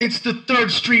It's the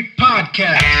Third Street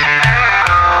Podcast.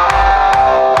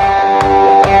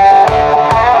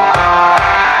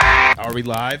 Are we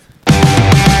live?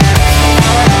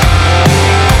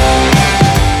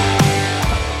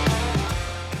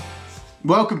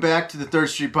 Welcome back to the Third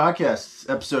Street Podcast,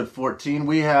 episode 14.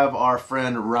 We have our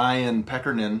friend Ryan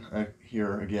Pehkonen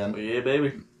here again. Yeah,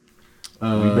 baby.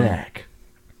 We back.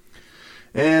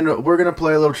 And we're going to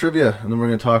play a little trivia, and then we're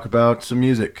going to talk about some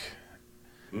music.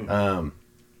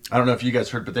 I don't know if you guys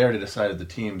heard, but they already decided the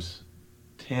teams.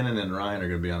 Tannen and Ryan are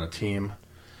going to be on a team.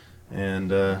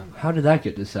 And how did that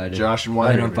get decided? Josh and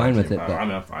Wyatt. I'm fine with it, but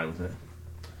I'm fine with it.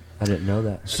 I didn't know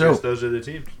that. So those are the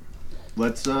teams.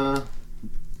 let's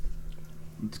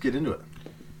get into it.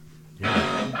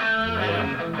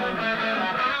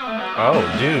 Oh,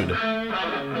 dude.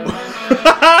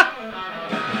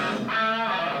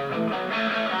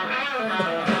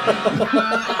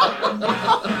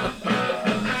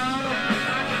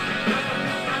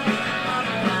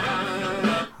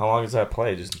 How long does that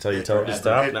play? Just until you tell it to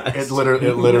stop? It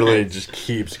literally just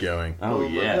keeps going. Oh,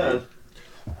 yeah.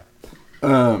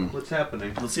 What's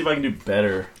happening? Let's see if I can do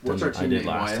better than What's our I team did name,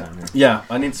 last Wyatt? time. Here. Yeah,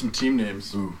 I need some team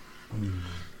names. Ooh.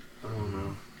 I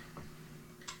don't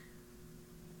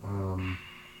know.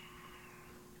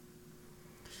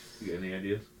 You got any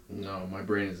ideas? No, my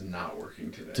brain is not working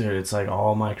today. Dude, it's like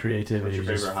all my creativity. What's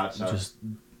your favorite hot sauce? Just,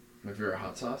 My favorite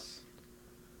hot sauce?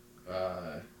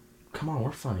 come on,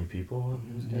 we're funny people.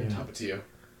 Yeah. Tapatio.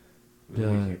 Yeah.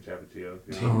 Tapatio.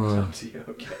 Tapatio,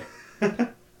 okay.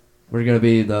 We're gonna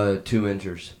be the two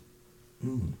inchers.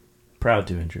 Proud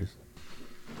 2 inches.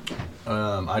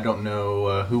 I don't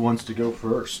know who wants to go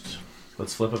first.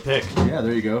 Let's flip a pick. Yeah,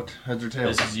 there you go. Heads or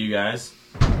tails. This is you guys.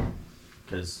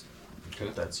 Because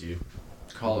that's you.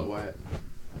 Call it Wyatt.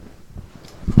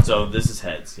 So this is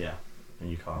heads, yeah. And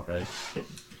you call it, right?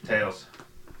 Tails.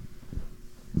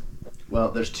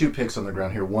 Well, there's two picks on the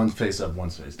ground here. One's face up,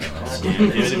 one's face down. Give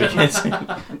it to me, kids.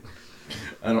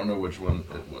 I don't know which one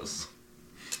it was.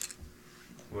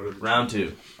 Round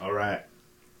 2. All right.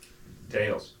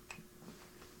 Tails.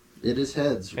 It is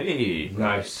heads. Hey.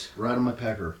 Nice. Right on my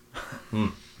pecker. A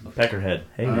peckerhead.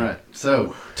 Hey. All right.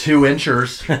 So, 2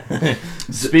 inchers.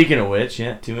 Speaking of which,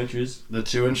 yeah, 2 inches. The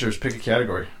 2 inchers, pick a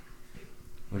category.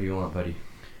 What do you want, buddy?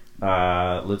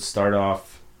 Let's start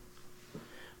off.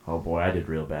 Oh boy, I did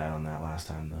real bad on that last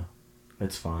time though.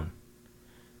 It's fun.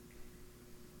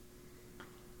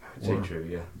 Take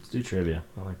trivia. Let's do trivia.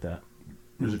 I like that.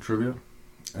 Is it trivia?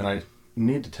 And I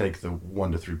need to take the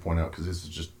 1 to 3 point out because this is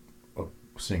just a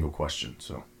single question.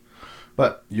 So,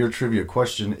 but your trivia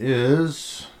question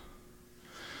is: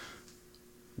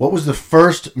 what was the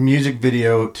first music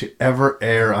video to ever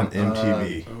air on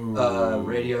MTV?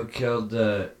 Radio killed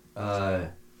the.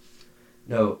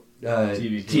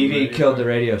 TV killed the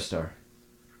radio star.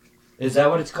 Is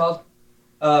that what it's called?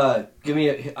 Give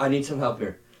me. I need some help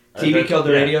here. TV killed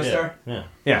the radio star.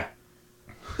 Yeah.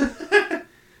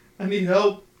 I need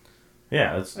help.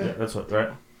 Yeah. That's what,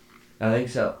 right? I think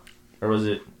so. Or was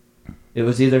it? It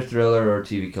was either Thriller or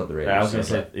TV killed the radio I was star. gonna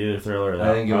say either Thriller or that.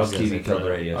 I think it was gonna say TV killed the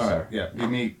Thriller. radio All star. right. Yeah. Give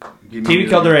me. TV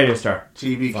killed the radio star.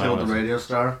 TV Fine killed with the it. radio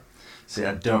star. See,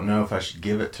 I don't know if I should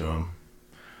give it to him.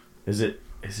 Is it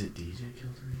DJ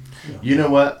killed the radio? You know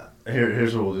what?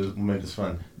 Here's what we'll do. We'll make this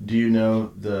fun. Do you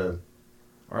know the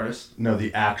Artist? No,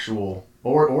 the actual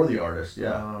or the artist?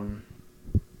 Yeah.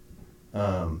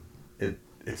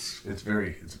 It's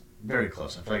very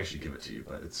close. I feel like I should give it to you,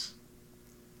 but it's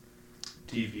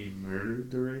TV murdered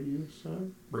the radio star?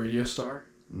 Radio Star?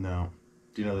 no.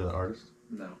 Do you know the artist?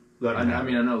 No. Let I him have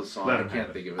mean, I know the song. Let I him can't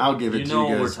have think of it. I'll give it You to know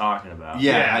you what we're guys. talking about.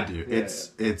 Yeah, Yeah. I do. Yeah.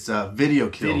 It's Video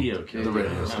Killed Video Killed the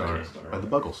Radio Okay. Star Okay. by the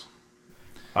Buggles.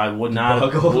 I would not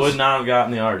Buggles? have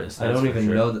gotten the artist. I that's don't for even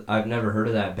sure. know. I've never heard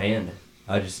of that band.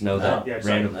 I just know that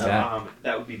random fact.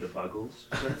 That would be the Buggles.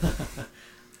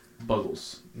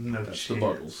 Buggles. No, That's the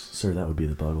Buggles. Sir, that would be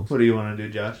the Buggles. What do you want to do,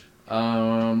 Josh?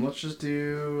 Let's just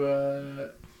do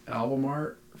album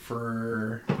art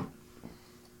for.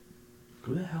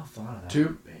 Who the hell thought of that 2.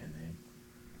 band name?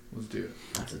 Let's do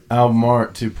it. Album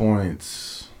art, 2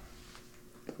 points.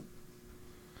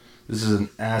 This is an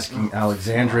Asking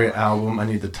Alexandria album. I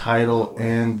need the title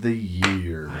and the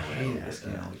year. I hate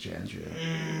Asking Alexandria.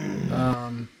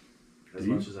 As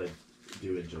much as I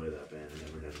do enjoy that band, I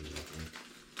never did anything.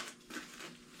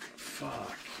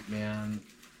 Fuck, man.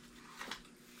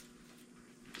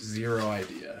 Zero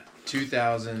idea.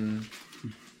 2000.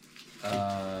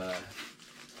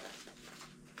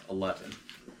 11.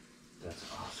 That's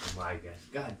awesome, my guess.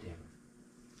 God damn it.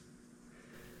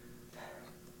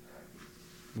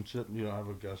 You don't have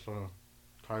a guess on a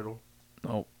title?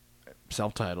 Oh,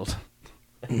 self-titled.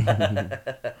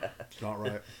 It's not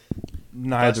right.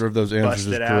 Neither of those answers is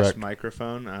Busted ass correct.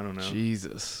 microphone. I don't know.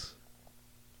 Jesus.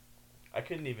 I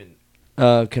couldn't even.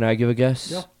 Can I give a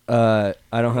guess? Yeah.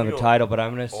 I don't have a title, but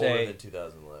I'm gonna Older say. than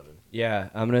 2011. Yeah,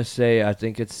 I'm gonna say. I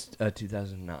think it's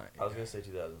 2009. I was gonna say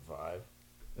 2005,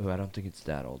 Oh, I don't think it's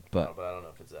that old, but but I don't know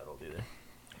if it's that old either.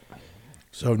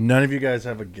 So none of you guys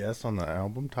have a guess on the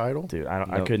album title? Dude, I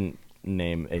Nope. couldn't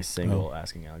name a single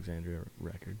Asking Alexandria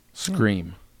record.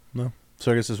 Scream. No.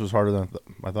 So I guess this was harder than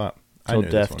I thought. I Till knew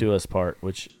this Death one. Do Us Part,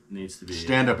 which needs to be.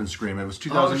 Stand Up and Scream. It was Oh,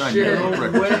 2009. shit. Yeah,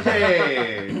 correct.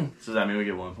 Hey. So does that mean we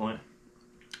get 1 point?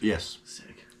 Yes.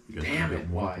 Sick. You guys Damn get it,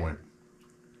 1 why? point.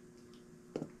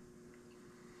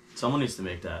 Someone needs to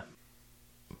make that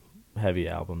heavy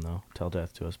album, though. Till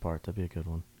Death Do Us Part. That'd be a good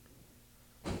one.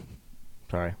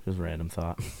 Sorry, just random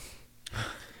thought.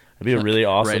 It'd be a really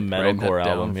awesome Write that metalcore down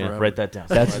album. Yeah, forever. write that down.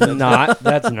 that's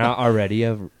not already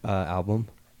a album.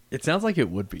 It sounds like it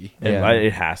would be. Yeah.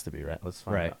 It has to be, right? Let's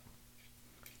find Right.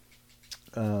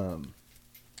 out.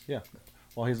 Yeah.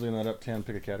 While he's looking that up, Tan,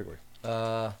 pick a category.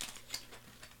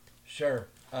 Sure.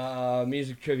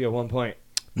 Music trivia, 1 point.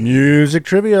 Music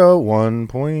trivia, 1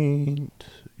 point.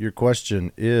 Your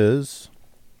question is: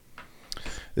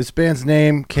 this band's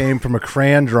name came from a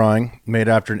crayon drawing made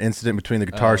after an incident between the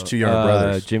guitarist's two younger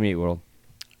brothers. Jimmy Eat World.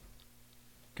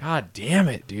 God damn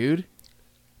it, dude.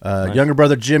 Nice. Younger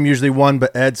brother Jim usually won,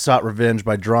 but Ed sought revenge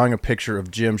by drawing a picture of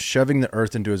Jim shoving the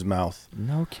earth into his mouth.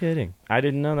 No kidding. I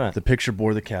didn't know that. The picture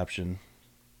bore the caption.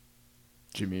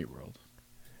 Jimmy Eat World.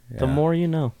 The more you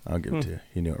know. I'll give it to you.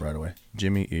 He knew it right away.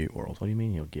 Jimmy Eat World. What do you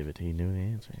mean he'll give it to you? He knew the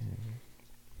answer.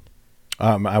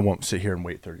 I won't sit here and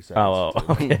wait 30 seconds. Oh,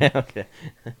 okay, okay.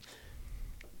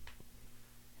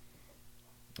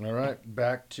 All right,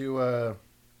 back to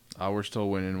We're still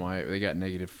winning. Why they got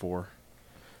 -4?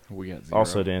 We got 0.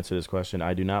 Also, to answer this question,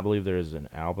 I do not believe there is an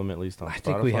album, at least on Spotify. I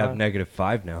think we have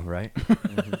 -5 now, right?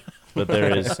 But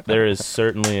there is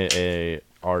certainly a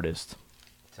artist.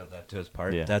 Till that to his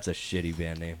part. Yeah. That's a shitty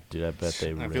band name. Dude, I bet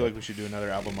they. I feel like we should do another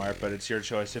album art, but it's your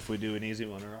choice if we do an easy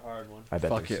one or a hard one. I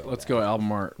bet Fuck they're it. so Let's bad. go album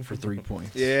art for 3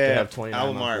 points. Yeah, have 29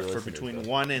 album monthly art for listeners, between though.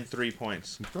 1 and 3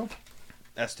 points.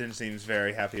 Eston seems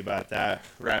very happy about that,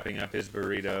 wrapping up his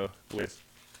burrito with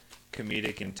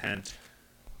comedic intent.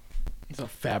 It's a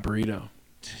fat burrito.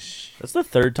 That's the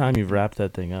third time you've wrapped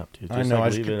that thing up, dude. I know. I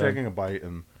just leave keep it taking a bite,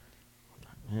 and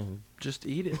Just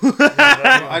eat it.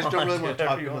 I just don't really want to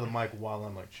talk into the mic while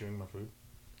I'm like chewing my food.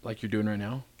 Like you're doing right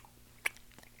now.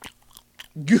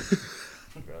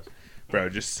 Bro,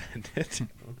 just send it.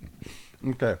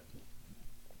 Okay.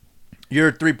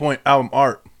 Your 3-point album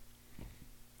art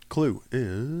clue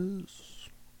is: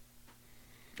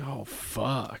 Oh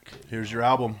fuck. here's your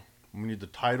album. We need the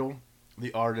title,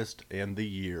 the artist, and the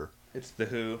year. It's The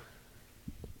Who.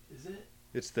 Is it?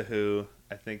 It's The Who.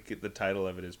 I think the title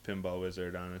of it is Pinball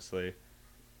Wizard, honestly.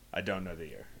 I don't know the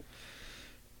year.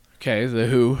 Okay, The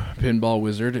Who, Pinball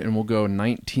Wizard, and we'll go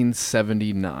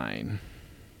 1979.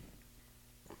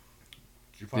 Do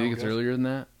you think it's earlier than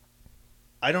that?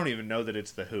 I don't even know that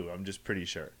it's The Who. I'm just pretty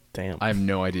sure. Damn. I have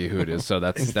no idea who it is, so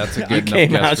that's a You good enough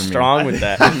came guess out for me. strong with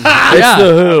that. Yeah. It's the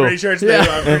I'm Who. pretty sure it's The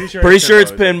Who. I'm pretty sure Pretty sure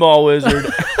it's Pinball Pinball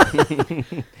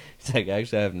Wizard. It's like,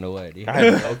 actually, I have no idea. I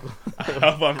have no clue. Wizard. I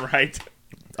hope I'm right.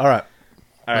 All right.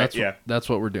 All right, That's yeah. That's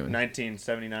what we're doing.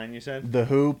 1979, you said? The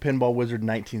Who, Pinball Wizard,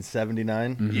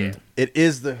 1979. Mhm. Yeah. It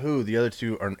is The Who. The other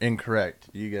two are incorrect.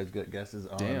 You guys got guesses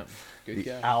on Damn. Good the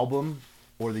guess. album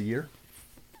or the year?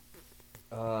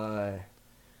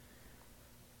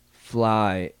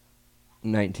 Fly,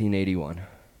 1981.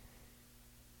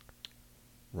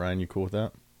 Ryan, you cool with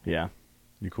that? Yeah.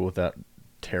 You cool with that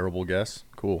terrible guess?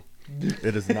 Cool.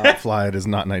 It is not Fly. It is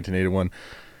not 1981.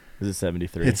 Is it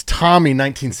 73? It's Tommy,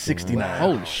 1969.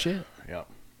 Holy shit. Yeah.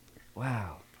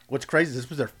 Wow. What's crazy is this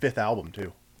was their 5th album,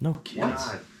 too. No.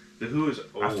 God. The Who is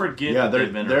old. I forget. Yeah, that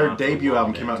they've been their around for a debut long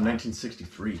album time. came out in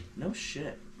 1963. No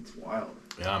shit. It's wild.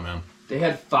 Yeah, man. They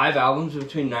had 5 albums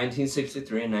between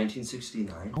 1963 and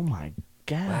 1969. Oh my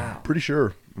god. Wow. Pretty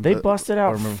sure. They But- busted I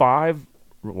out remember. 5.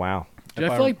 Wow. Dude,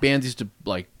 I feel like bands used to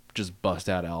like just bust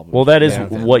out albums. Well, that is Yeah.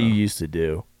 what you used to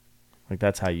do. Like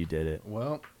that's how you did it.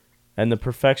 Well, And the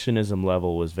perfectionism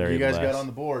level was very you guys less. got on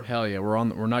the board. Hell yeah,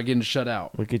 we're not getting shut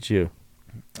out. Look at you.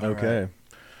 Okay.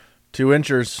 2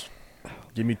 inchers.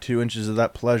 Give me 2 inches of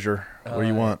that pleasure. What do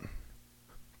you want?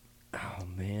 Oh,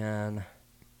 man.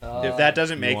 If that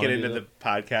doesn't you make wanna it do into that? the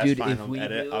podcast Dude, if final we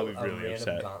edit, do I'll be a really random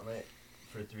upset. gauntlet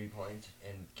for 3 points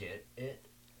and get it,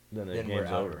 Then the then we're game's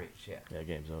out over. of reach. Yeah. Yeah,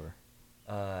 game's over.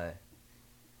 Uh,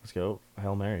 Let's go.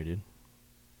 Hail Mary, dude.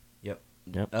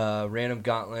 random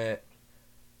gauntlet,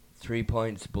 3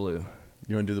 points blue.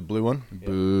 You want to do the blue one?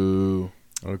 Boo.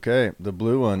 Okay, the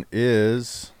blue one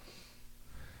is.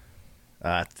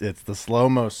 It's the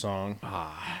slow-mo song.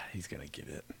 He's gonna get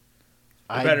it.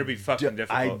 It better be fucking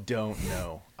difficult. I don't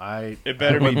know. It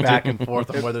better went be back and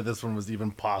forth on whether this one was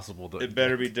even possible. It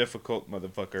better be difficult,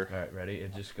 motherfucker. All right, ready?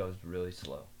 It just goes really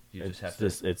slow. You just have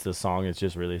It's to. it's the song. It's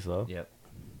just really slow. Yep.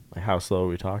 Like how slow are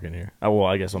we talking here? Oh well,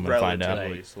 I guess I'm gonna find out.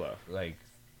 Relatively slow. Like.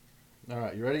 All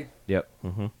right, you ready? Yep.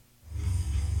 Mm-hmm.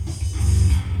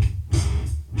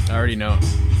 I already know.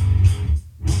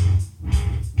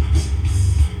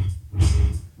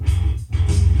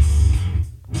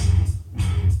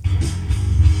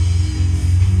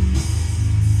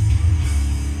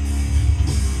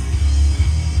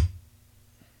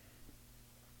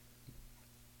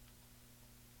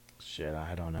 Shit,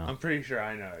 I don't know. I'm pretty sure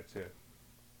I know it too.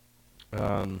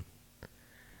 Um,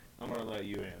 I'm gonna let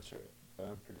you answer it. But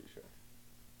I'm pretty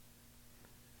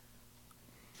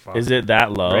sure. is it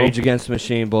that low? Rage Against the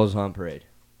Machine, Bulls on Parade.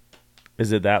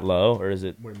 Is it that low, or is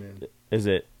it? Wait a minute. Is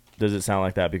it? Does it sound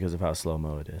like that because of how slow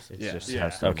mo it is? It's Yeah. just Yeah. how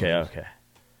slow Okay, it is. okay.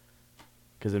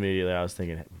 Because immediately I was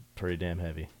thinking pretty damn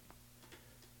heavy.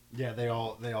 Yeah, they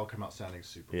all come out sounding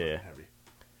super Yeah. fucking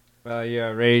heavy. Yeah,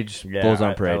 Rage, Yeah, Bulls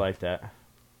on I Parade. like that.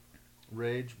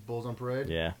 Rage, Bulls on Parade.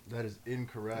 Yeah. That is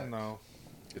incorrect. No.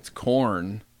 It's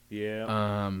Korn. Yeah.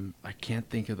 I can't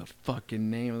think of the fucking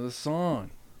name of the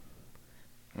song.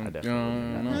 I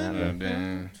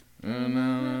definitely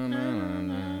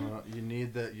You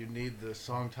need the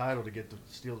song title to get to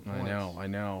steal the points. I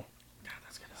know.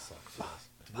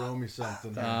 Throw me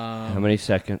something. How many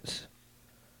seconds?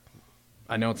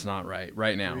 I know it's not right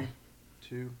now. 3,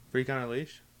 2, Freak on a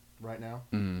Leash? right now.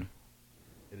 Mm.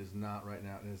 It is not right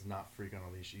now, and it is not Freak on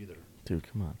a Leash either. Dude,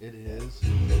 come on. It is.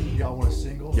 Y'all want a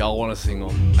single? Y'all want a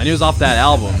single? I knew it was off that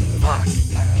album.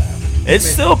 It's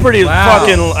still pretty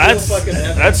fucking.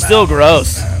 That's still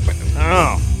gross.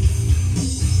 Oh.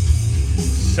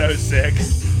 So sick.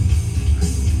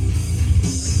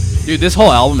 Dude, this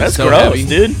whole album That's is so gross, heavy.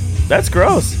 dude. That's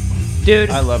gross. Dude,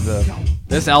 I love the.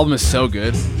 This album is so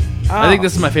good. I think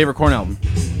this is my favorite Korn album.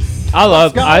 I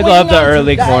love the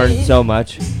early Korn so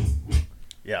much.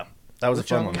 Yeah, that was a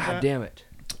fun one. God damn it.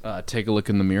 Take a look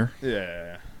in the mirror.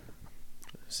 Yeah.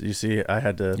 So you see, I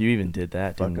had to You even did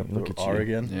that, fuck didn't up you? Look the at R you.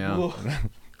 again. Yeah.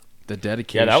 The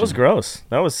dedication. Yeah, that was gross.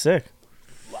 That was sick.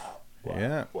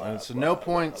 Yeah. So no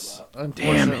points, Damn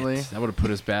unfortunately. it. That would have put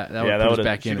us back. That Yeah, would that put us would've-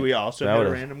 back in. Should we also That do a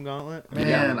would've- random gauntlet?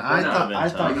 Man, I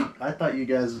thought you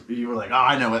guys were like, oh,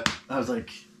 I know it. I was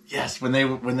like, yes. When they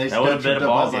would've been tripped a up,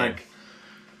 ball I was game. like,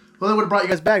 well, they would have brought you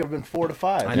guys back. It would have been 4 to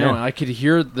 5. I know. Yeah. I could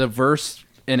hear the verse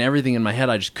and everything in my head.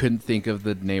 I just couldn't think of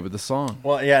the name of the song.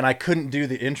 Well, yeah, and I couldn't do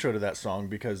the intro to that song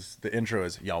because the intro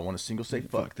is, y'all want a single? Say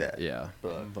fuck that. Yeah.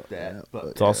 Fuck that. Fuck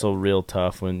It's also real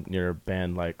tough when you're a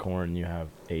band like Korn. You have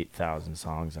 8,000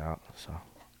 songs out, so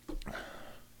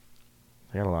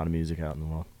they got a lot of music out in the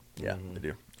world. Yeah, they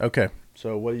do. Okay,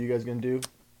 so what are you guys going to do?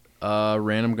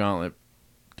 Random gauntlet.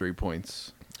 3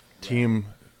 points. Team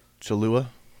Cholula?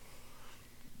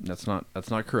 That's not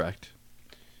correct.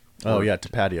 Oh, yeah,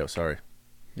 Tapatio, sorry.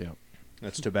 Yeah.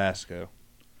 That's Tabasco.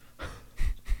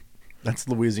 That's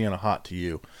Louisiana hot to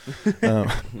you. All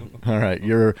right,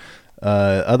 your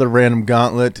other random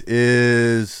gauntlet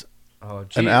is Oh,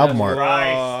 an album art.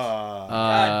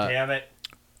 God damn it.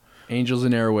 Angels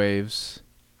and Airwaves.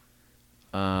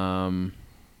 Oh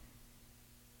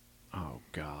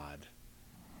God.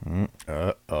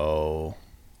 Uh-oh.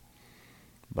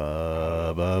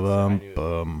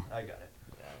 Ba-ba-bum-bum. I got it.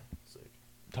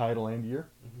 Title and year?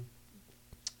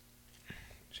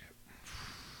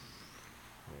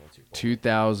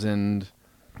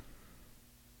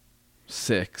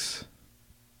 2006.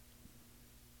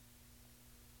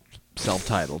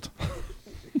 Self-titled.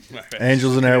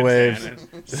 Angels and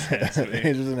Airwaves. That's me.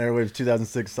 Angels and Airwaves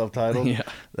 2006 self-titled. Yeah.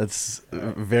 That's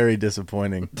very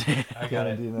disappointing. I got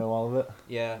it. Do you know all of it?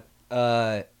 Yeah.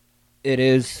 It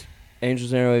is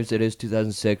Angels and Airwaves. It is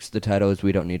 2006. The title is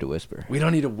We Don't Need to Whisper. We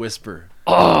don't need to whisper.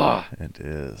 It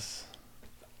is.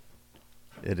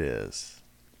 It is.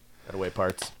 Got away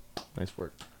parts. Nice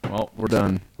work. Well, we're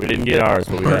done. We didn't get ours,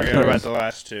 but we got Forget about yours. the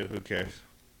last two. Who cares?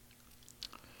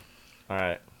 All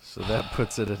right. So that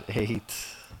puts it at 8.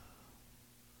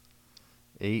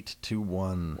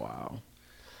 8-1. Wow.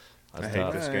 I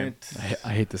hate this game.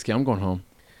 I hate this game. I'm going home.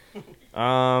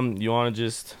 You want to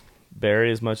just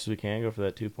bury as much as we can, go for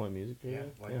that 2-point music? Yeah,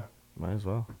 might as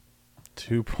well.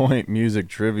 2-point music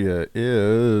trivia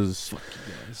is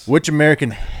which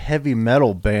American heavy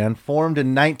metal band formed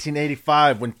in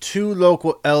 1985 when 2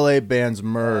 local LA bands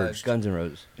merged? Guns N'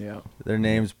 Roses. Yeah. Their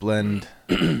names blend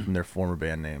from their former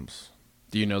band names.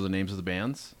 Do you know the names of the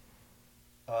bands?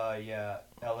 Yeah.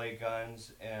 L.A.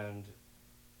 Guns and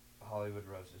Hollywood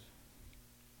Roses.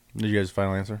 Did you guys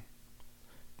final answer?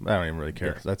 I don't even really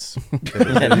care. Yeah. That's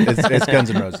it's Guns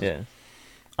N' Roses. Yeah.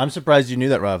 I'm surprised you knew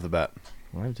that right off the bat.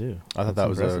 I do. I thought That's that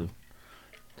was impressive.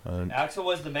 Axl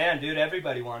was the man, dude.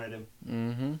 Everybody wanted him.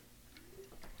 Mm-hmm.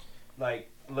 Like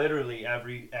literally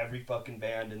every fucking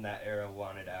band in that era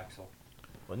wanted Axl.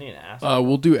 Wasn't he an asshole?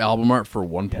 We'll do album art for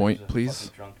 1 Yeah, point, he was a please.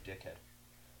 fucking drunk dickhead.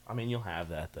 I mean, you'll have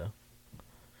that though.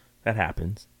 That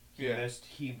happens. He missed.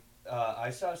 I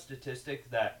saw a statistic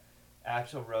that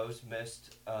Axl Rose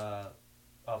missed a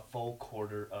full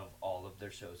quarter of all of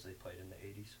their shows they played in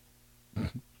the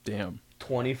 80s. Damn.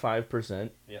 25%.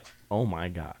 Yeah. Oh my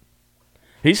god.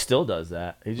 He still does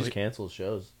that. He just cancels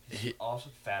shows. He's also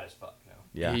fat as fuck now.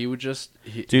 Yeah. He would just.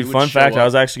 Dude, fun fact: I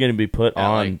was actually going to be put at,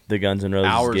 on like, the Guns N'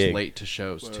 Roses hours gig, late to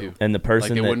shows too. and the person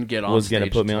Like they that wouldn't get on was going to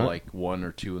stage put me till on, like 1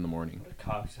 or 2 in the morning. What a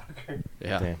cocksucker.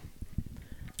 Yeah. Damn.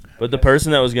 But the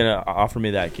person that was going to offer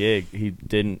me that gig, he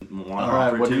didn't want to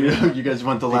offer it to me. you guys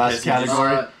want the Because he just,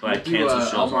 Like, do cancel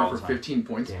shows album all art the for time. 15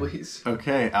 points, please.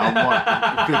 Okay, album art.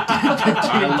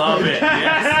 I love it.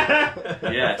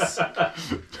 Yes. Yes.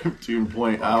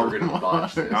 15-point We're gonna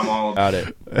botch this. I'm all about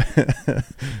it.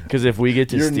 Because if we get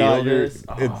to You're steal not, you're- this,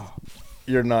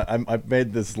 You're not. I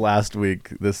made this last week.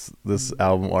 This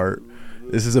album art.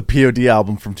 This is a POD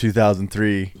album from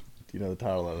 2003. Do you know the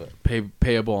title of it?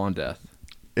 Payable on death.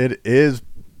 It is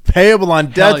payable on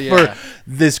Hell death yeah. for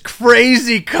this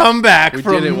crazy comeback We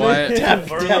from did it, Wyatt.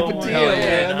 Tapatio, Hell yeah.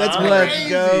 man. That's Nah. let's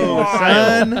go,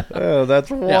 son. Oh, that's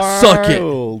wild. Yeah, suck it.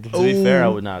 to be fair, I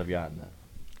would not have gotten that.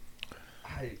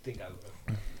 I think I would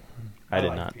have. I did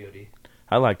liked not. POD.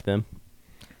 I liked them.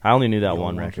 I only knew that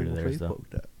one record of theirs, though.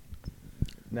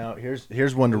 Now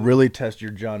here's one to really test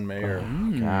your John Mayer.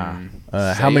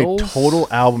 How many Sales? total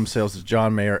album sales has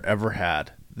John Mayer ever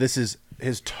had? This is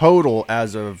his total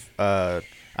as of I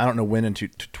don't know when into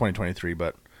 2023,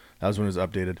 but that was when it was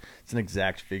updated. It's an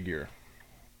exact figure.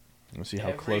 Let's see how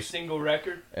Every close. single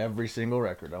record. Every single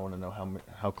record. I want to know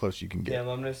how close you can get. Damn,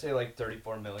 I'm gonna say like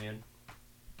 34 million.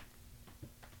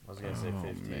 I was going to say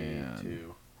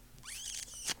 52.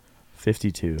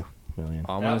 52 million.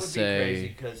 I'm That gonna would be crazy say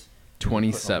because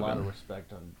 27.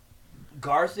 respect on.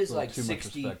 Garth is Little like too much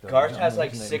 60. respect on Garth John has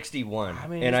like Mayer's name. 61, I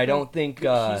mean, and he's I been- don't think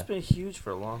he's been huge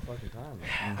for a long fucking time.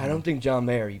 Man. I don't think John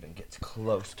Mayer even gets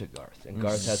close to Garth, and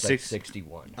Garth has like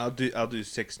 61. I'll do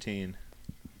 16.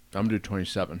 I'm gonna do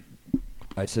 27.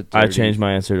 I said I changed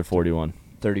my answer to 41.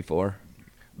 34.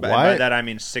 By Why? that I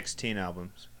mean 16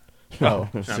 albums. Oh, No,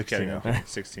 I'm 16. kidding. Okay.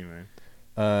 16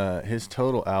 man. His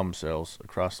total album sales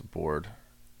across the board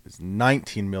is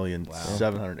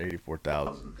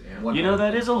 19,784,000. You know,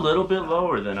 that is a little bit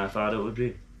lower than I thought it would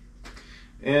be.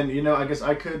 And you know, I guess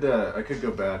I could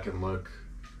go back and look.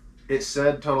 It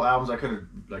said total albums. I could have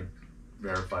like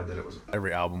verified that it was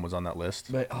every album was on that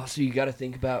list. But also, you got to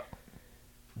think about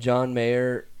John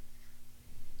Mayer.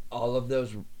 All of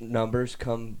those numbers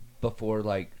come before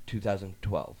like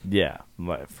 2012. Yeah,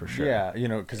 for sure. Yeah, you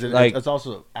know, because Like- it's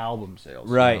also album sales.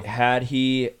 you Right. know? Had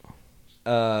he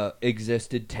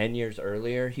existed 10 years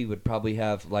earlier, he would probably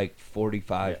have like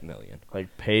 45 million.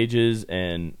 Like Pages,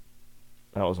 and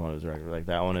that was one of his records. Like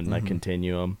that one and like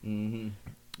Continuum. Mm-hmm.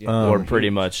 Or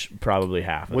pretty much probably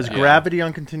half of Was that. Gravity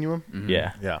on Continuum?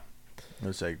 Yeah. Yeah. I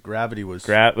would say Gravity was.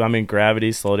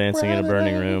 Gravity, Slow Dancing in a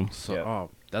Burning Room. So, Yeah. oh,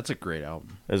 that's a great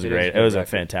album. It was It a is a great. good It was a record.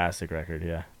 fantastic record.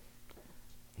 Yeah.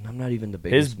 I'm not even the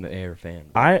biggest Mayer fan.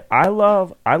 I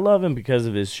love him because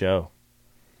of his show,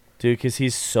 dude. Because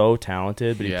he's so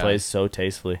talented, but he Yeah. plays so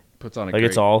tastefully. Puts on a Like great,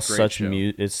 it's all great such show.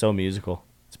 it's so musical.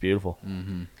 It's beautiful.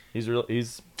 Mm-hmm. It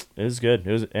was good.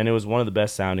 It was one of the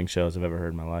best sounding shows I've ever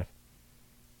heard in my life,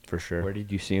 for sure. Where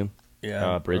did you see him?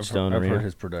 Yeah, Bridgestone I've Arena. heard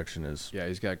his production is Yeah,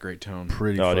 he's got great tone.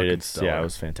 pretty Oh, fucking dude, stellar. it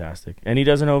was fantastic, and he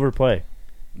doesn't overplay.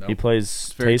 Nope. He plays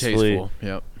It's very tastefully tasteful.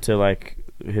 Yep. to like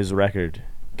his record,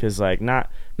 because like not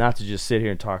to just sit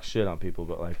here and talk shit on people,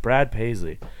 but like Brad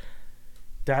Paisley,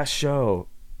 that show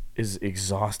is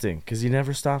exhausting because he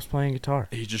never stops playing guitar.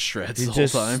 He just shreds He the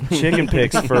just whole time. chicken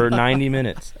picks for 90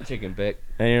 minutes, Chicken Bick.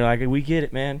 and you're like, we get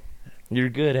it, man. You're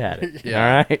good at it. Yeah.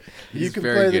 All right. He's You can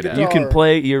very play the good at guitar. You can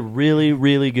play. You're really,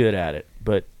 really good at it,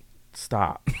 but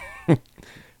stop.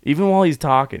 Even while he's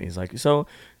talking, he's like, so.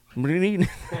 Damn.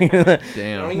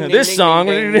 This song.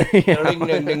 Ding, Yeah,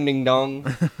 ding, ding, ding, dong.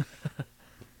 That's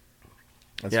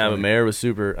but funny. Mayer was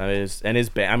super. I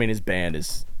mean, his band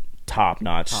is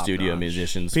top-notch studio Top-notch.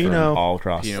 musicians Pino. from all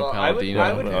across. Pino. Well, Palladino.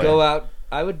 I would Oh, go out.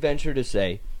 I would venture to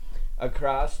say,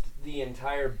 across the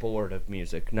entire board of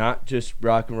music, not just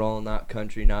rock and roll, not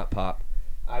country, not pop,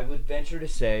 I would venture to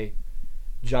say,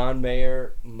 John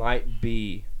Mayer might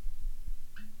be,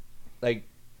 like,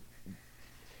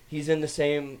 he's in the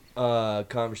same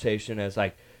conversation as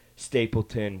like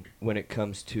Stapleton when it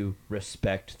comes to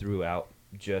respect throughout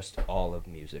just all of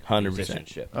music, 100%.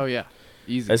 musicianship. Oh yeah,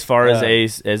 easy. As far as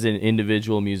an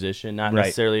individual musician, not Right.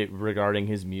 necessarily regarding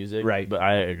his music, Right. but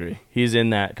I agree. He's in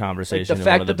that Like conversation. the and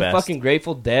fact one of the that the best. fucking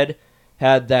Grateful Dead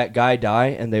had that guy die,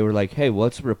 and they were like, "Hey,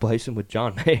 let's replace him with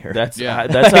John Mayer." That's Yeah.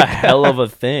 that's a hell of a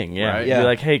thing. Yeah. Right. You're Yeah.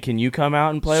 like, hey, can you come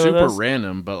out and play Super with us?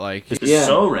 random, but like It's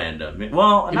so random.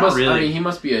 Well, he not must. really. I mean, he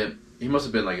must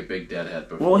have been like a big deadhead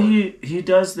before. Well, he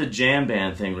does the jam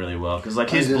band thing really well because like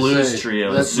his I was gonna blues say,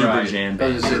 trio that's is super right. jam I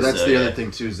band. was gonna say, that's so, the yeah. other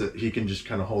thing too, is that he can just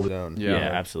kind of hold it down. Yeah.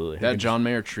 Absolutely. That John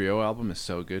Mayer trio album is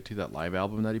so good too. That live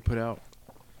album that he put out.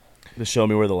 The Show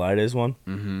Me Where the Light Is one.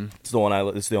 Mm-hmm. It's the one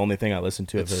it's the only thing I listen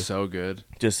to of It's his, so good.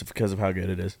 just because of how good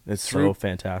it is. It's so True.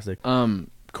 fantastic.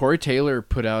 Corey Taylor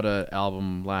put out an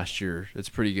album last year. It's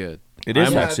pretty good. It is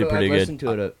I'm- actually pretty I good. listened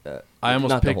to it. I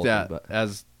almost not the picked whole that thing, but-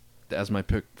 as my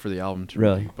pick for the album to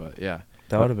Really? review, but yeah.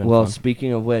 That would have been Well, fun.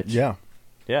 speaking of which, Yeah.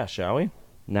 Yeah, shall we?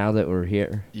 now that we're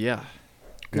here, Yeah.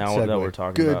 Good now segue. that we're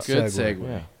talking Good about Good segue. segue.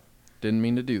 Yeah. Didn't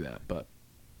mean to do that, but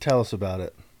Tell us about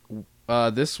it.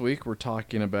 this week we're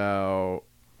talking about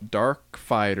Dark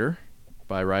Fighter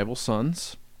by Rival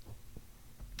Sons,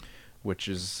 which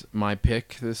is my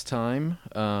pick this time.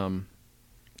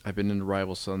 I've been into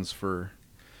Rival Sons for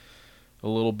a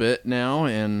little bit now,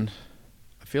 and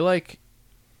I feel like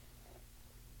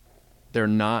they're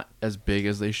not as big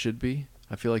as they should be.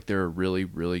 I feel like they're a really,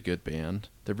 really good band.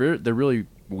 They're really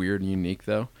weird and unique,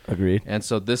 though. Agreed. And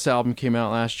so this album came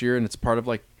out last year, and it's part of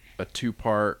like a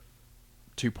two-parter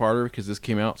because this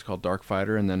came out. It's called Dark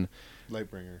Fighter, and then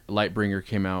Lightbringer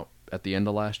came out at the end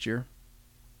of last year.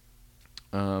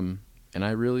 And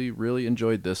I really, really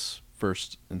enjoyed this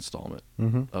first installment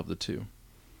of the two.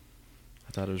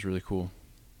 I thought it was really cool.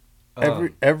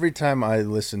 Every time I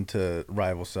listen to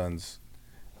Rival Sons,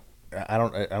 I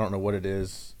don't know what it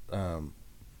is,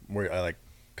 where I like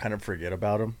kind of forget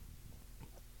about them,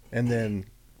 and then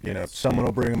someone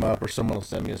will bring them up, or someone will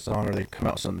send me a song, or they come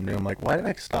out with something new. I'm like, why did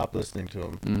I stop listening to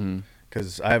them?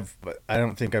 Because I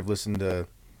don't think I've listened to.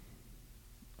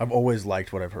 I've always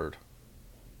liked what I've heard,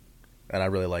 and I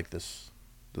really like this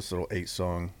little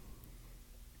 8-song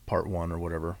part 1 or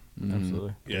whatever.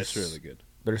 Absolutely. Yes. It's really good.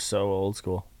 They're so old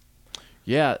school.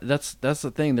 Yeah, that's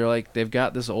the thing. They're like they've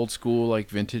got this old school like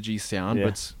vintagey sound, Yeah.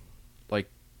 but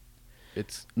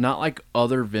it's not like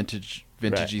other vintagey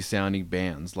Right. sounding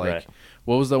bands. Like Right.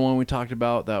 what was the one we talked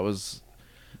about? That was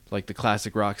like the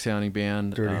classic rock sounding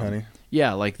band, Dirty Honey.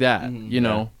 Yeah, like that. Mhm. You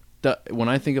know, when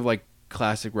I think of like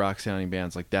classic rock sounding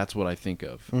bands, like that's what I think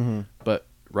of. Mm-hmm. But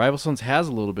Rival Sons has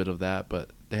a little bit of that, but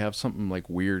they have something like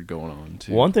weird going on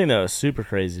too. One thing that was super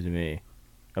crazy to me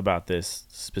about this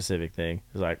specific thing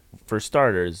is, like, for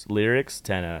starters, lyrics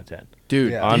 10 out of 10.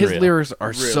 Dude, Yeah. his Unreal. lyrics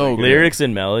are Really so good. good. Lyrics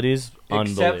and melodies,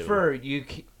 unbelievable. except for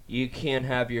you can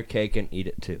have your cake and eat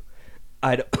it too.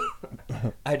 I don't,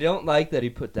 I don't like that he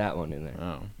put that one in there.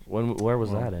 Oh, Where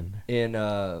was that in? In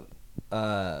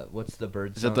what's the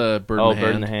bird is song? that the Bird Oh, in the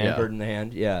Bird Hand? in the Hand. Yeah. Bird in the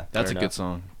Hand? Yeah, That's Fair a good enough.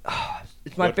 song.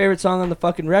 it's my favorite song on the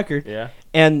fucking record, Yeah.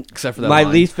 and Except for that my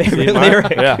line. least favorite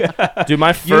lyric. Yeah. Dude, my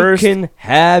You first... can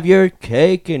have your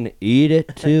cake and eat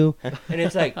it too. And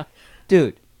it's like,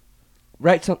 dude,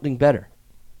 write something better.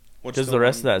 What's Does the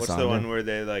rest of that What's song, the yeah? one where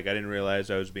they like? I didn't realize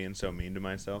I was being so mean to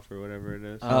myself, or whatever it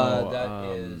is. That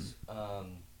is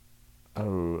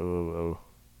Oh.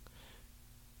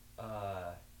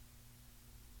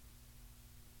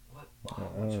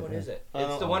 which one is it? I It's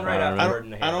don't- the one right I after don't- Bird in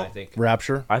the I Hand, I don't- think.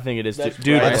 Rapture. I think it is. That's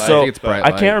Dude, Bright it's Light. so... I think it's Bright I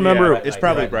Light. can't remember... Yeah, It's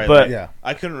probably Bright Bright Light. Light. Yeah.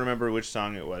 I couldn't remember which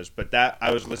song it was, but that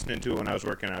I was listening to when I was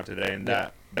working out today, and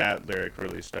that lyric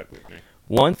really stuck with me.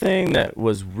 One thing that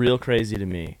was real crazy to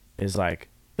me is, like,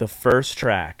 the first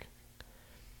track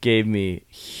gave me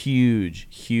huge,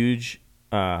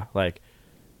 like,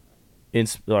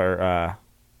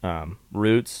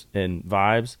 roots and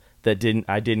vibes that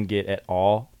I didn't get at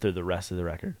all through the rest of the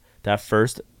record. That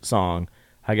first song,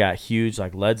 I got huge,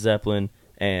 like, Led Zeppelin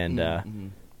and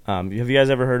have you guys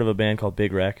ever heard of a band called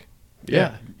Big Wreck?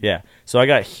 Yeah. Yeah. So I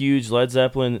got huge Led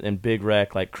Zeppelin and Big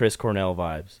Wreck, like Chris Cornell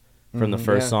vibes from the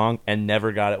first Yeah. song, and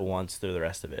never got it once through the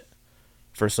rest of it.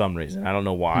 For some reason. I don't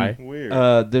know why. Weird.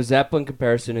 The Zeppelin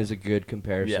comparison is a good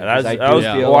comparison. Yeah, 'cause that I do was,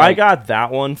 yeah. feel well, I like, got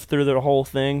that one through the whole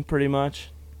thing pretty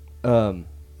much. Oh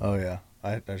yeah.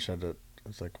 I just had to. I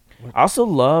was like, what? I also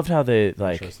loved how they, I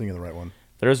like, was thinking of the right one.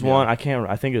 there's one, I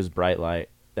think it was Bright Light,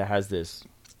 that has this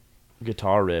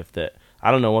guitar riff that, I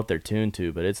don't know what they're tuned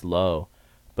to, but it's low.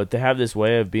 But they have this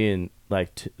way of being, like,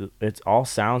 it all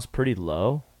sounds pretty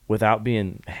low without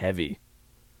being heavy.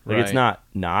 Like, it's Right.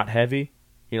 not heavy.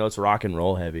 You know, it's rock and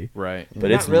roll heavy. Right. But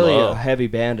They're it's not really low. a heavy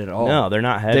band at all. No, they're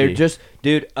not heavy. They're just,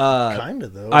 dude. Kind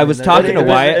of though. I was talking to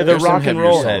Wyatt. They're There's some rock and heavier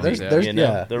roll songs, heavy. yeah. You know?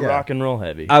 Yeah, They're yeah. rock and roll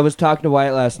heavy. I was talking to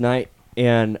Wyatt last night,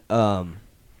 and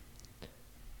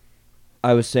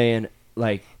I was saying,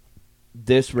 like,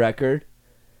 this record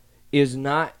is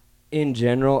not, in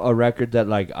general, a record that,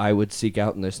 like, I would seek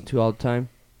out and listen to all the time.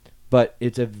 But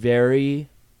it's a very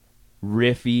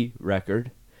riffy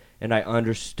record, and I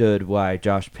understood why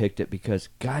Josh picked it because,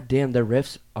 goddamn, the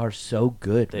riffs are so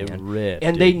good, They man. rip,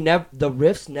 and dude. the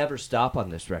riffs never stop on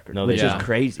this record, No, they which don't. is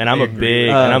crazy. And I'm a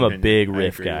big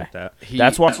riff guy. That's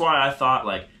That's why I thought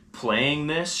like playing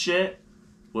this shit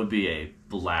would be a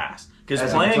blast. Because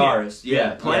As a playing guitarist,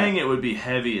 it, playing it would be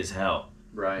heavy as hell.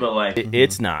 Right. But like,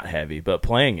 It's not heavy, but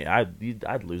playing it,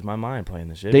 I'd lose my mind playing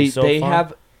this shit. It'd They be so they fun.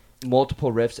 have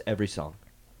multiple riffs every song.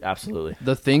 Absolutely.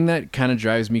 The thing that kind of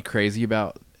drives me crazy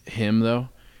about him, though,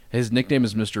 his nickname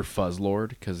is Mr. Fuzzlord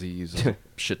because he uses a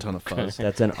shit ton of fuzz.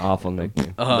 That's an awful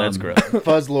nickname. That's gross.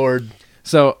 Fuzzlord.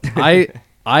 So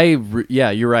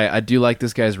yeah, you're right. I do like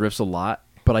this guy's riffs a lot,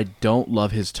 but I don't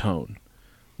love his tone.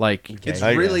 Like It's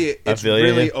I- really, I it's feel you.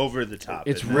 really over the top.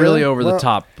 it's isn't it? really over the Well-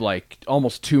 top, like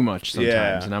almost too much sometimes.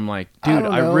 Yeah. And I'm like, I dude,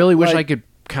 don't I know, really wish I like- could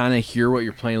kind of hear what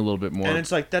you're playing a little bit more. And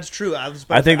it's like that's true. I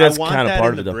think that's want kinda that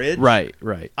part in of the it, though. bridge.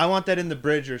 right. I want that in the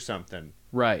bridge or something.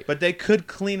 Right. But they could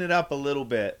clean it up a little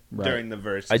bit Right. during the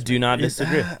verses. I do not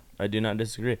disagree. I do not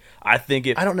disagree. I think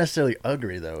I don't necessarily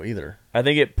agree though either.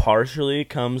 it partially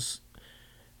comes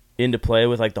into play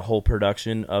with like the whole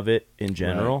production of it in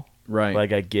general. Right.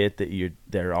 Like I get that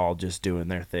they're all just doing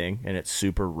their thing and it's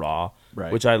super raw,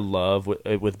 Right. which I love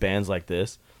with bands like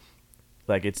this.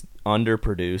 Like it's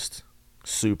underproduced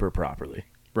super properly.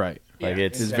 Right. Like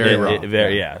it's very raw.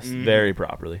 Very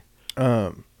properly.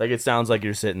 Um, Like it sounds like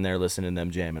you're sitting there listening to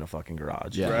them jam in a fucking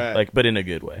garage. Yeah. Right. Like but in a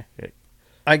good way.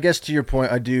 I guess to your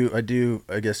point, I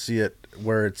guess see it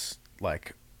where it's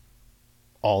like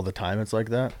all the time it's like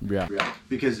that. Yeah.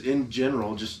 Because in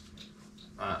general, just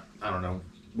I don't know.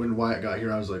 When Wyatt got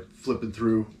here, I was like flipping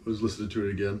through, was listening to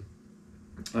it again.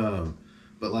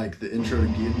 But like the intro to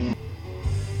Gear.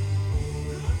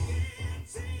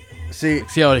 See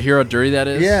See how dirty that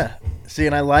is? yeah. See,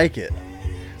 and I like it,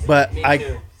 but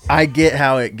I get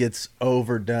how it gets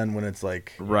overdone when it's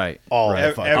like Right. all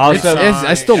Ev- fucking. every Also- song,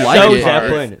 I still every like So it. part.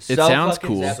 Zeppelin. It So sounds fucking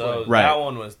cool. Zeppelin. So Right. that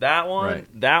one was that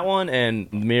one,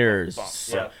 and Mirrors.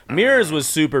 So, Mirrors was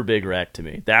super big wreck to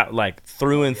me. That like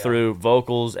through and through,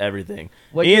 vocals, everything.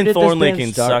 What year Ian did this Thornley band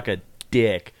can start? suck a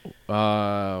dick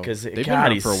Because because they've been God,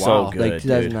 around he's for a so while. good, Like dude.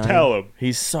 2009. Tell him.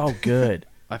 He's so good.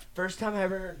 First time I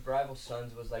ever heard Rival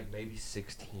Sons was like maybe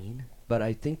 16, but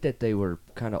I think that they were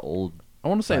kind of old. I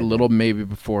want to say a little maybe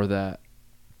before that.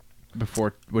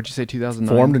 Before, what'd you say,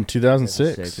 2009? Formed in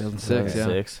 2006. 2006, yeah.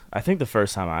 6. I think the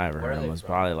first time I ever Where heard are him they was from?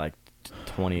 probably like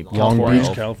 20. Long 12.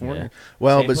 Beach, California.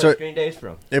 Well, Same but place so Green Day's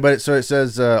from. yeah, but so it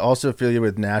says also affiliated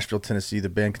with Nashville, Tennessee. The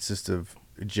band consists of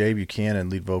Jay Buchanan,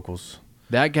 lead vocals.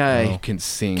 That guy can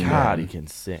sing. God, man. he can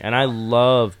sing, and I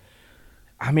love.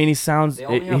 I mean, he sounds They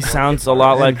only have he one sounds a guitar.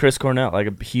 lot like Chris Cornell, like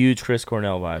a huge Chris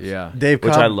Cornell vibes. Yeah. Dave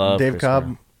Which Cobb. I love Dave Chris Cobb.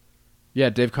 Cornell. Yeah,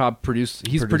 Dave Cobb produced.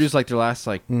 He's produced like their last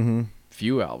like Mm-hmm.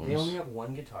 few They albums. only have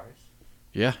one guitarist.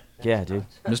 Yeah. Yeah, dude.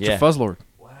 Mr. Yeah. Fuzzlord.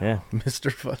 Wow. Yeah, Mr.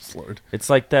 Fuzzlord. it's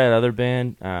like that other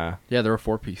band. Yeah, they're a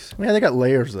 4-piece. Yeah, they got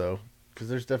layers though, because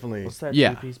there's definitely. What's that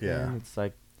Yeah. two-piece Yeah. band? It's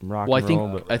like rock Well, I and think roll,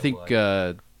 but I think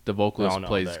the vocalist Oh, no,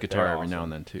 plays they're guitar every awesome. now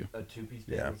and then too. A two-piece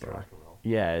Yeah, band is bro. rock and roll.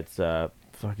 yeah, it's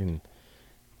fucking.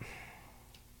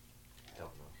 Don't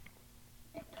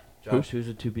know. Josh, who's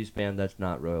a two-piece band that's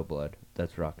not Royal Blood?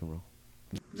 That's rock and roll.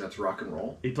 That's rock and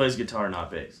roll. he plays guitar,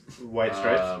 not bass. White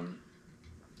Stripes.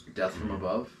 Death from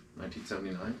Above,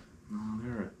 1979.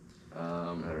 I I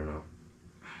don't know.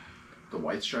 The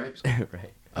White Stripes.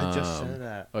 Right. I just said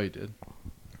that. Oh, you did.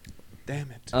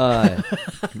 Damn it.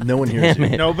 No one hears you.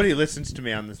 Nobody listens to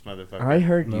me on this motherfucker. I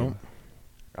heard No. you.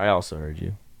 I also heard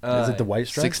you. Is it the White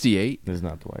Stripes? 68. This is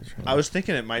not the White Stripes. I was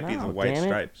thinking it might be the No, White damn it.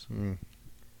 Stripes.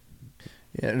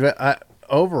 Yeah, but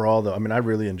overall though, I mean, I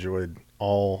really enjoyed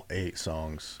all 8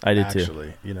 songs. I did too.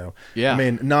 actually, you know. Yeah. I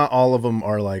mean, not all of them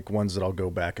are like ones that I'll go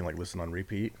back and like listen on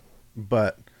repeat,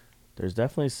 but There's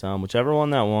definitely some. Whichever one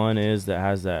that one is that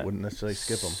has that wouldn't necessarily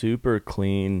skip them. super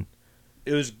clean.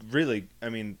 It was really, I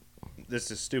mean, this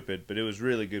is stupid, but it was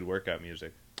really good workout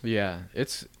music. Yeah,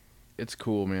 it's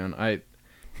cool, man.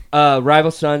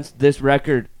 Rival Sons, this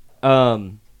record,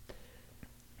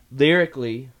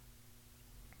 lyrically,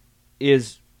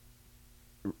 is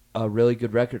a really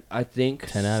good record. I think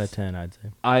 10 out of 10, I'd say.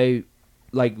 I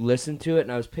like listened to it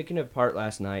and I was picking it apart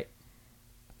last night.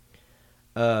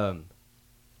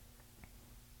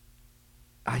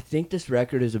 I think this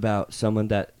record is about someone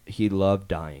that he loved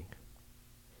dying.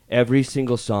 Every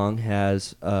single song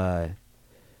has a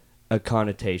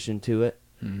connotation to it.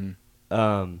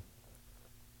 Mm-hmm.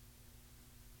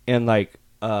 And like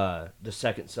the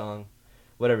second song,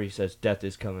 whatever he says, death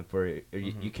is coming for you. Or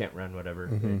you can't run,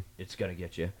 whatever. It's going to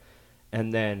get you.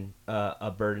 And then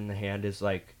a bird in the hand is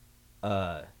like...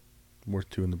 worth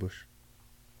two in the bush.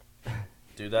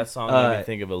 Dude, that song made me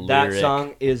think of a lyric. That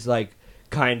song is like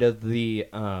kind of the...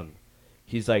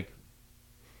 he's like,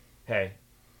 hey,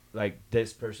 like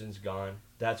this person's gone.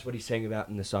 That's what he's saying about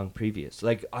in the song previous.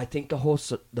 Like, I think the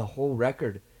whole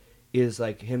record is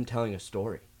like him telling a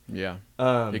story. Yeah.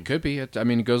 It could be. I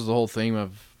mean, it goes the whole theme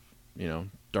of,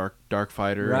 Dark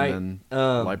Fighter, right. and then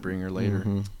Lightbringer later.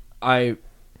 Mm-hmm. I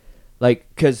like,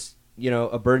 because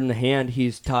a bird in the hand,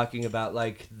 he's talking about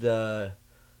like the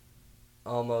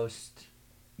almost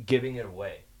giving it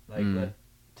away, like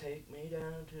take me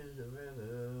down to the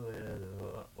river where the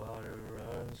water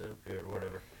runs up here,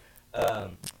 whatever.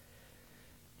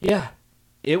 Yeah,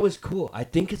 it was cool. I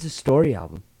think it's a story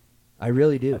album. I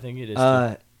really do. I think it is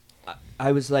too.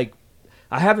 I was like,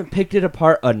 I haven't picked it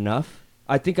apart enough.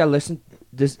 I think I listened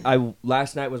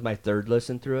last night was my third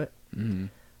listen through it.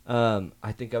 Mm-hmm.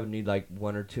 I think I would need like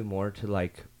one or two more to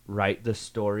like write the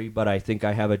story, but I think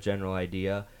I have a general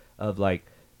idea of like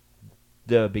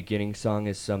the beginning song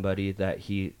is somebody that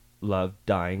he loved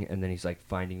dying, and then he's like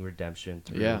finding redemption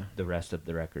through the rest of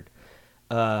the record.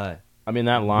 I mean,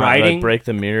 that line, writing, like, break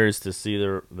the mirrors to see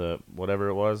the whatever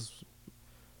it was.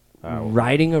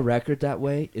 Writing a record that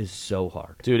way is so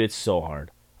hard. Dude, it's so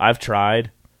hard. I've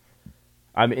tried.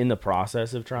 I'm in the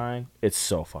process of trying. It's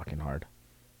so fucking hard.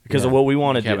 Because of what we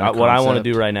want to do. What I want to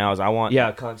do right now is I want... Yeah,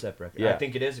 a concept record. Yeah. I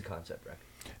think it is a concept record.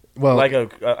 Well, like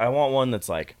I want one that's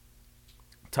like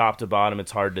top to bottom.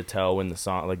 It's hard to tell when the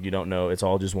song... Like, you don't know. It's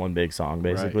all just one big song,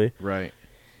 basically. Right.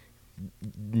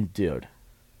 Dude.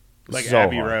 Like so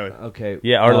Abbey hard. Road. Okay.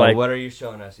 Yeah, or like... What are you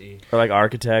showing us, E? Or like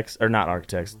Architects... Or not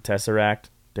Architects. Tesseract.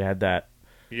 They had that...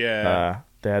 Yeah.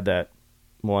 They had that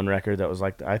one record that was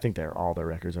like... I think all their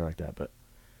records are like that, but...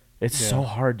 It's so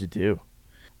hard to do.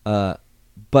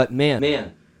 But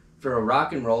man, for a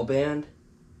rock and roll band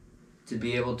to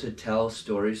be able to tell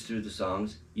stories through the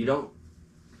songs, you don't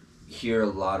hear a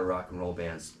lot of rock and roll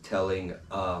bands telling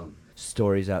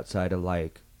stories outside of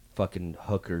like fucking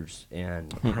hookers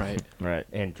and right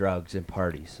and drugs and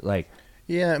parties. Like,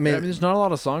 yeah, I mean, there's not a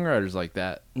lot of songwriters like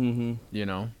that.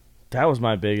 mm-hmm. That was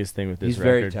my biggest thing with this He's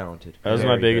record. very talented. That was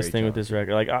my biggest thing with this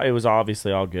record. Like, it was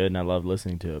obviously all good, and I loved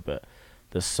listening to it, but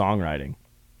the songwriting,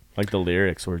 like the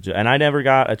lyrics were just... And I never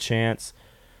got a chance,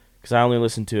 because I only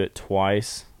listened to it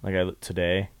twice, like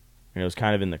today, and it was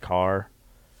kind of in the car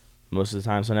most of the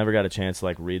time, so I never got a chance to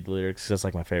like read the lyrics. That's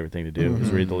like my favorite thing to do, is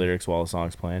read the lyrics while the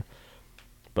song's playing.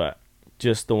 But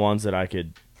just the ones that I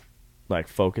could like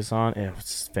focus on, it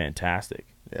was fantastic.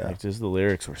 Yeah. Like, just the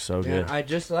lyrics were so good. I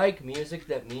just like music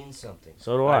that means something.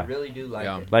 So do I. I really do like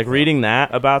it. Like, reading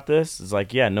that about this is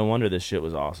like, yeah, no wonder this shit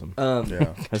was awesome.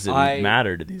 yeah. Because it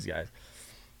mattered to these guys.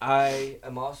 I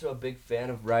am also a big fan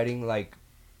of writing like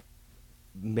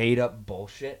made up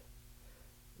bullshit,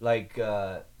 like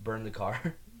Burn the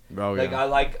Car. Oh, like yeah.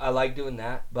 I like doing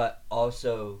that, but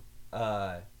also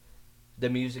the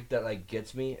music that like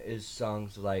gets me is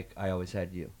songs like I Always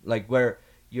Had You, like where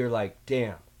you're like,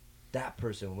 damn, that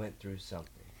person went through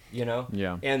something,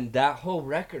 Yeah. And that whole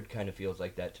record kind of feels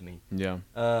like that to me. Yeah.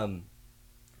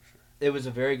 It was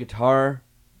a very guitar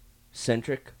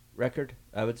centric record,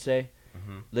 I would say.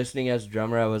 Listening as a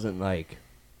drummer, I wasn't like,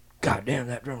 God damn,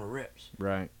 that drummer rips.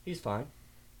 Right. He's fine.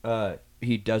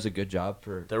 He does a good job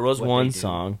for. There was what one they do.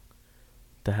 song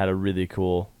that had a really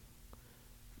cool...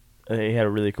 He had a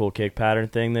really cool kick pattern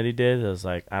thing that he did. It was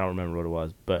like, I don't remember what it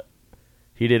was, but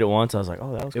he did it once. I was like,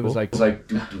 oh, that was cool. It was like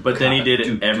But then he did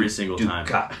it every single time.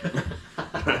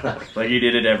 Like, he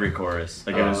did it every chorus.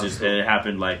 Like, it was just, it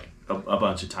happened like a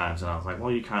bunch of times, and I was like,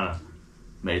 well, you kind of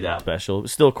made that. special. It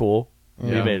was still cool.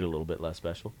 Yeah. We made it a little bit less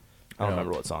special. I don't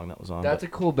remember what song that was on. That's but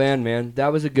a cool band, man.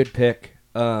 That was a good pick.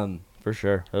 for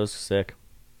sure. That was sick.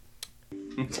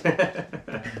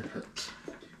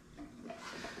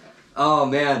 Oh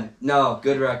man, no,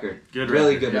 good record.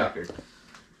 Really good record.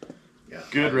 Yeah.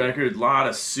 Good record. A lot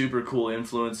of super cool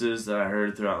influences that I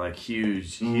heard throughout, like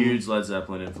huge Led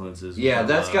Zeppelin influences. Yeah,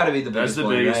 that's got to be the That's biggest the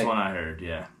one, biggest right? one I heard,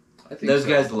 yeah. I think Those so.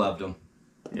 guys loved them.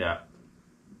 Yeah.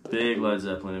 Big Led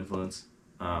Zeppelin influence.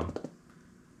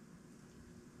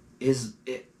 Is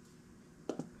it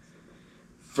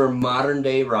for modern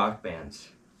day rock bands?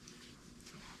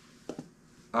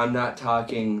 I'm not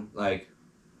talking like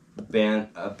a band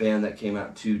that came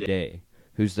out today.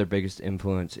 Who's their biggest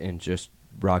influence in just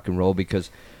rock and roll because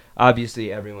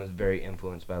obviously everyone's very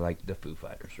influenced by like the Foo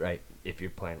Fighters, right? If you're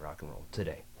playing rock and roll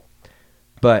today.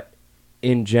 But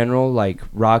in general, like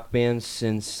rock bands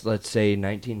since let's say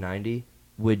 1990,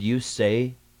 would you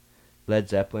say Led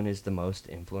Zeppelin is the most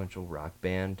influential rock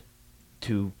band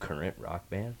to current rock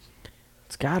bands?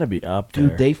 It's got to be up there.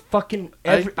 Dude, they fucking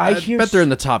I hear bet they're in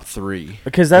the top 3.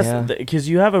 Because because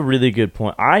you have a really good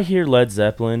point. I hear Led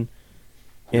Zeppelin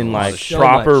in like so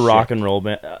proper much rock shit. and roll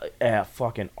band,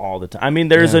 fucking all the time. I mean,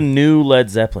 there's a new Led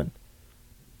Zeppelin.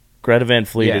 Greta Van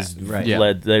Fleet Yeah, is right.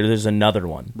 led. There's another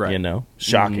one. Right. You know,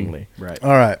 shockingly. Right. All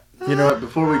right. You know what?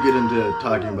 Before we get into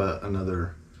talking about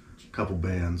another couple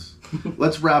bands,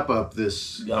 let's wrap up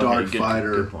this Okay, Dark good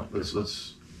Fighter. point.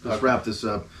 Let's wrap this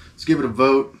up. Let's give it a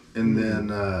vote, and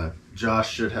then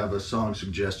Josh should have a song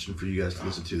suggestion for you guys to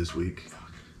listen to this week.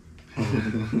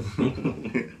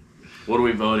 What are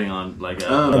we voting on? Like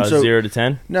so- 0 to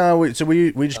 10. No, we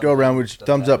just go around. We just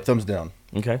thumbs up, thumbs down.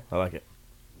 Okay, I like it.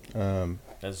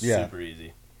 That's Yeah. super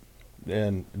easy.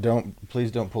 And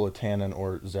please don't pull a Tannen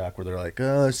or Zach where they're like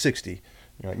 60.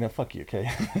 You're like, no, fuck you, okay?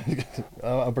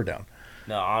 Up or down.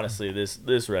 No, honestly,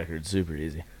 this record's super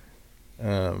easy.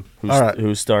 All right.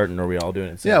 Who's starting? Are we all doing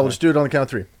it? Yeah, we'll just do it on the count of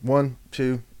 3. 1,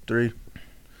 2, 3.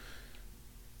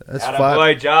 That's Atta 5.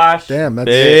 boy, Josh. Damn, that's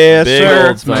Big, big sir.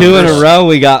 old thumbs 2 in up. a row.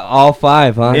 We got all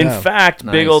 5, huh? In Yeah. fact,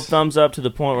 big Nice. old thumbs up to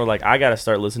the point where like I gotta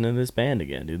start listening to this band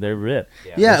again, dude. They're rip.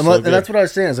 Yeah, They're and, so and that's good. what I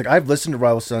was saying. Is like I've listened to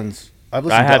Rival Sons. I've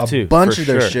listened I have to a too, bunch for of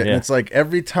their sure, shit, yeah. and it's like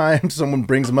every time someone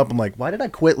brings them up, I'm like, why did I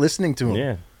quit listening to them?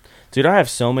 Yeah, dude, I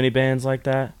have so many bands like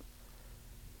that.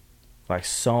 Like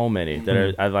so many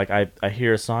that are I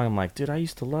hear a song, I'm like, dude, I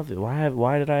used to love it.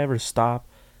 Why did I ever stop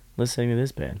listening to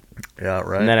this band? Yeah,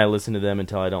 right. And then I listen to them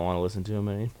until I don't want to listen to them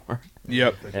anymore.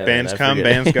 Yep. Yeah, Bands I come,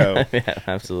 forget. bands go. Yeah,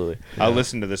 absolutely. I'll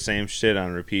listen to the same shit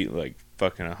on repeat like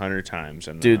fucking 100 times,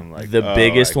 and Dude, then I'm like, the oh,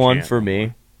 biggest I one can't. for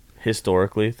me,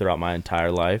 historically, throughout my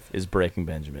entire life, is Breaking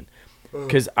Benjamin.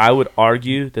 Because I would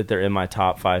argue that they're in my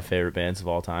top 5 favorite bands of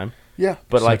all time. Yeah,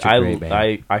 But like Such a great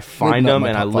band. I find not them my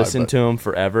and I top 5, listen but- to them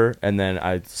forever, and then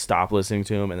I stop listening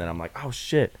to them, and then I'm like, oh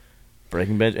shit,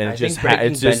 Breaking Benjamin, and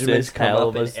it's just this hell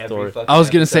of a story. I was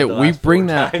gonna say we bring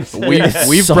that.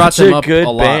 We've Such brought them a up good a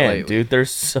lot band, lately. dude. They're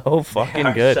so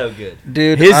fucking good. So good.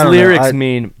 dude. His I don't know, lyrics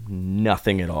mean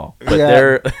nothing at all, but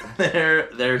Yeah.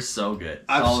 they're so good.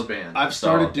 Solid band. I've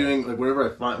started Solid doing like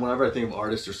whenever I think of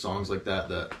artists or songs like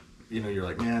that you know you're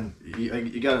like, man,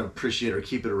 you gotta appreciate or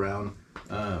keep it around.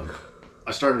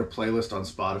 I started a playlist on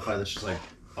Spotify that's just like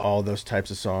all those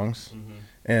types of songs,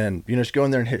 and just go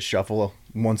in there and hit shuffle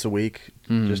once a week,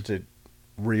 just to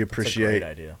great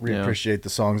idea. reappreciate the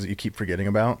songs that you keep forgetting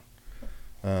about,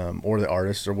 or the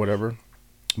artists or whatever.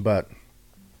 But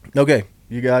okay,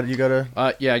 you got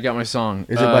a. Yeah, I got my song.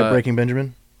 Is it by Breaking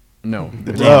Benjamin? No,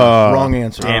 Wrong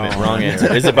answer. Damn it, wrong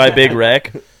answer. Is it by Big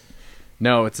Wreck?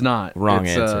 no, it's not. Wrong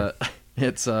it's, answer.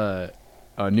 It's a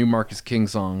new Marcus King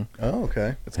song. Oh,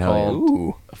 okay. It's Hell yeah. called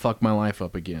Ooh, "Fuck My Life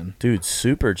Up Again." dude,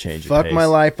 super change. Fuck my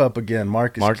life up again,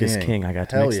 Marcus King. I got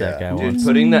to Hell mix that yeah. guy Dude, once.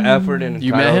 putting the effort in a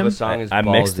You title met of him? a song is I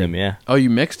mixed ballsy. him, yeah. Oh,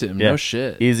 you mixed him? Yeah. No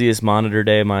shit. Easiest monitor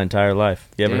day of my entire life.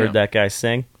 You ever Damn. heard that guy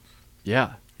sing?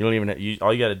 Yeah. You don't even.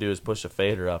 All you got to do is push a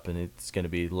fader up, and it's going to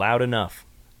be loud enough.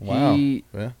 Wow.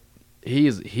 Yeah.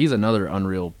 He's another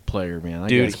unreal player, man. That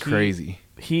Dude, guy's crazy.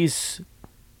 He's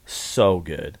so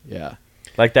good. Yeah.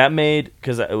 Like that made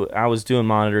because I was doing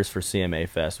monitors for CMA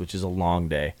Fest, which is a long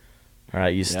day. All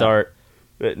right, you start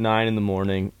at 9 in the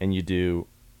morning and you do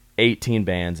 18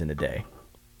 bands in a day.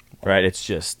 Right? It's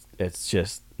just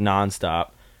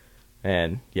nonstop.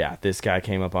 And yeah, this guy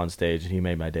came up on stage and he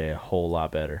made my day a whole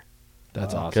lot better.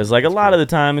 That's awesome. Because like a lot of the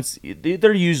time,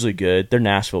 they're usually good. They're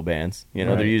Nashville bands, They're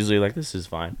Right. usually like, this is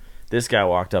fine. This guy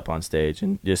walked up on stage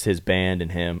and just his band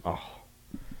and him. Oh,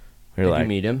 we Did were like, you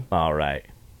meet him? all right,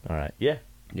 yeah.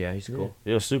 Yeah, he's cool.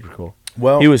 It was super cool.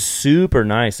 Well, He was super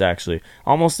nice, actually.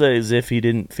 Almost as if he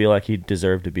didn't feel like he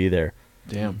deserved to be there.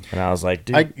 Damn. And I was like,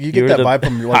 dude, you get were that the vibe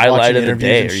from like, highlight watching of the interviews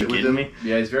day. and Are you shit. kidding me?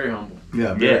 Yeah, he's very humble.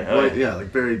 yeah, Yeah, like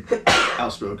very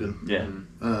outspoken. Yeah.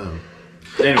 Um,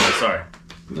 Anyway, sorry.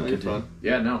 no, you're fine.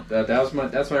 Yeah, no,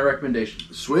 that's my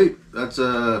recommendation. Sweet. That's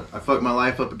I fucked my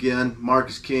life up again.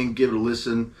 Marcus King, give it a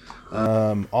listen.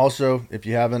 Also, if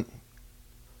you haven't,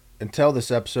 until this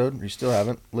episode, or you still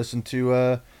haven't, listen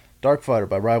to Dark Fighter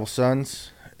by Rival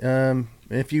Sons.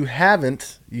 If you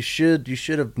haven't, you should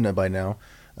have by now.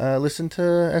 Listen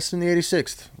to S in the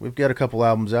 86th. We've got a couple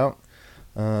albums out.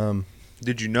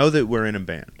 Did you know that we're in a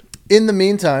band? In the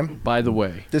meantime, By the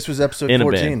way, this was episode In a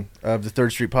 14 of the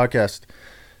Third Street Podcast.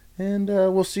 And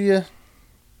we'll see you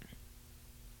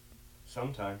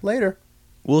Sometime. later.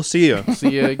 We'll see you. See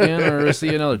you again, or see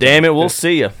you another time. Damn it, we'll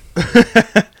see you.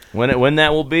 When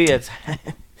that will be, it's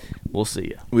we'll see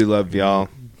you. We love y'all.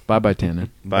 Bye-bye, Tannen.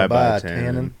 Bye-bye,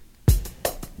 Tannen.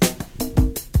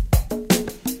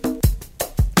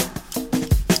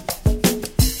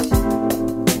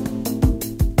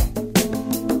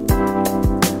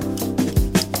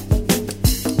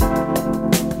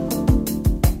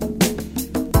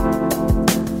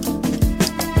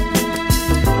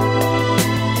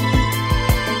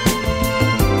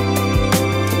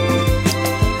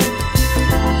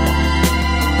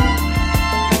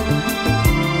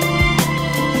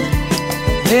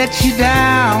 Let you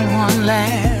down one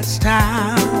last time.